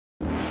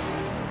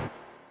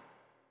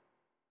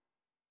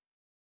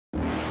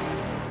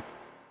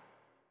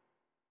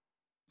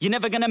You're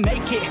never gonna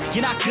make it,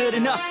 you're not good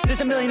enough.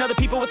 There's a million other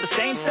people with the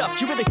same stuff.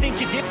 You really think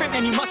you're different?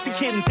 Man, you must be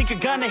kidding. Think you're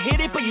gonna hit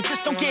it, but you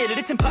just don't get it.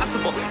 It's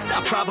impossible, it's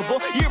not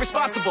probable, you're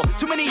irresponsible.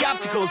 Too many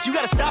obstacles, you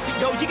gotta stop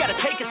it, yo. You gotta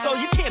take it slow,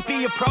 you can't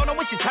be a pro. Don't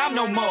waste your time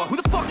no more. Who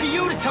the fuck are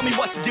you to tell me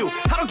what to do?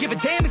 I don't give a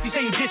damn if you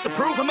say you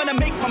disapprove. I'm gonna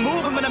make my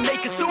move, I'm gonna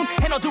make it soon.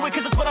 And I'll do it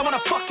cause it's what I wanna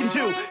fucking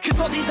do.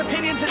 Cause all these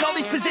opinions and all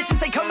these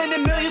positions, they come in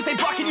millions, they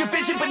blocking your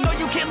vision. But no,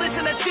 you can't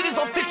listen, that shit is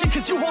all fiction.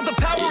 Cause you hold the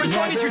power as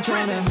long as you're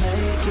dreaming.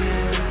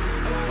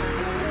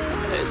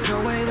 There's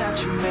no way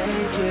that you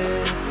make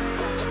it.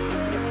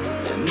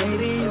 And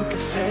maybe you can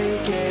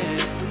fake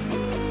it,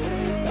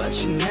 but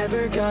you're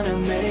never gonna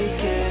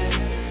make it.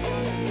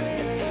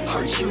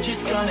 Aren't you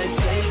just gonna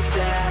take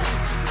that?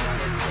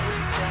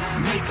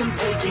 Make them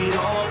take it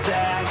all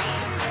back.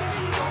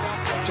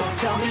 Don't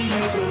tell me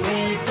you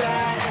believe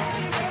that.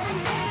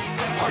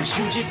 Aren't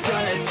you just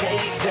gonna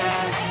take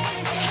that?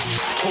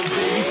 Or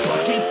will you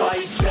fucking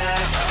fight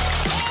back?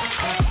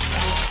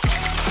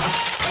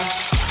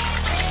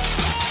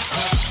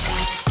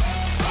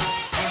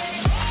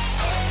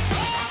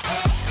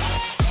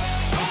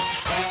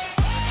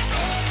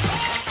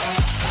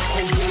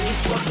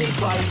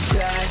 Fight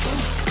back.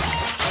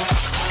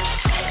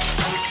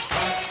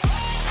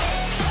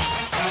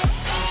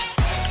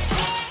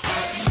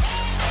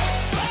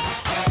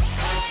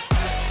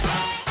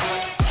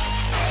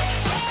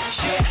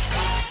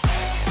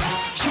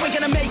 You ain't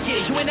gonna make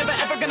it, you ain't never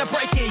ever gonna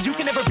break it. You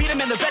can never beat them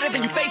and they're better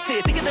than you face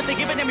it. Thinking that they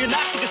give a damn, you're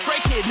not like a stray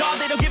kid. No,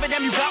 they don't give a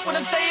damn, you got what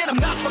I'm saying? I'm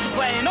not fucking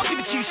playing, I'll give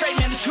it to you straight,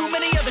 man. There's too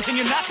many others and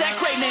you're not that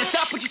great, man.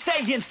 Stop what you're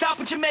saying, stop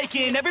what you're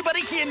making.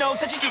 Everybody here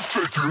knows that you just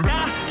faking.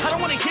 Nah, I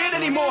don't wanna hear it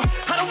anymore,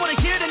 I don't wanna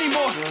hear it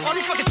anymore. All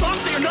these fucking thoughts,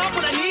 they are not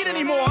what I need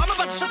anymore. I'm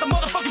about to shut the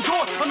motherfucking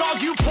door on all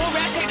you poor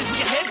ass haters with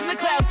your heads in the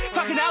clouds.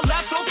 Talking out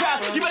loud so proud,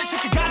 you better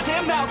shut your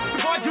goddamn mouth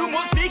before I do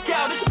more, speak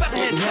out. It's about to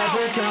head south.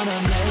 You're never gonna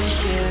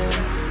make it.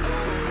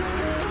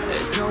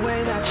 There's no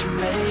way that you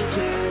make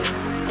it.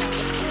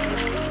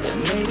 And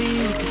maybe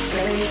you can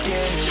fake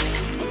it,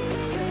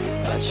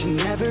 but you're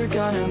never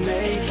gonna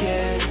make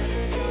it.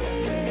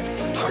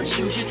 Aren't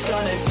you just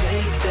gonna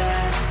take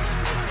that?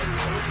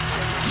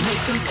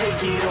 Make them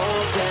take it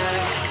all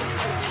back.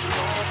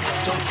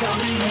 Don't tell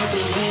me you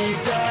believe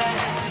that.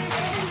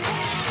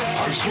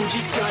 Aren't you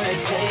just gonna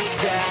take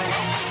that?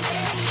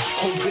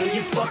 Or will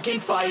you fucking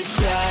fight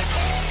back?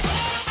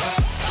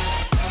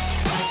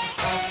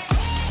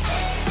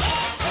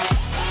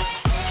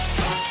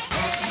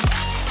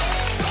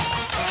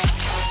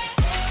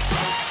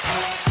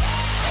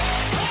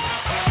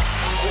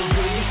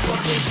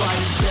 Fight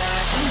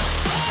back.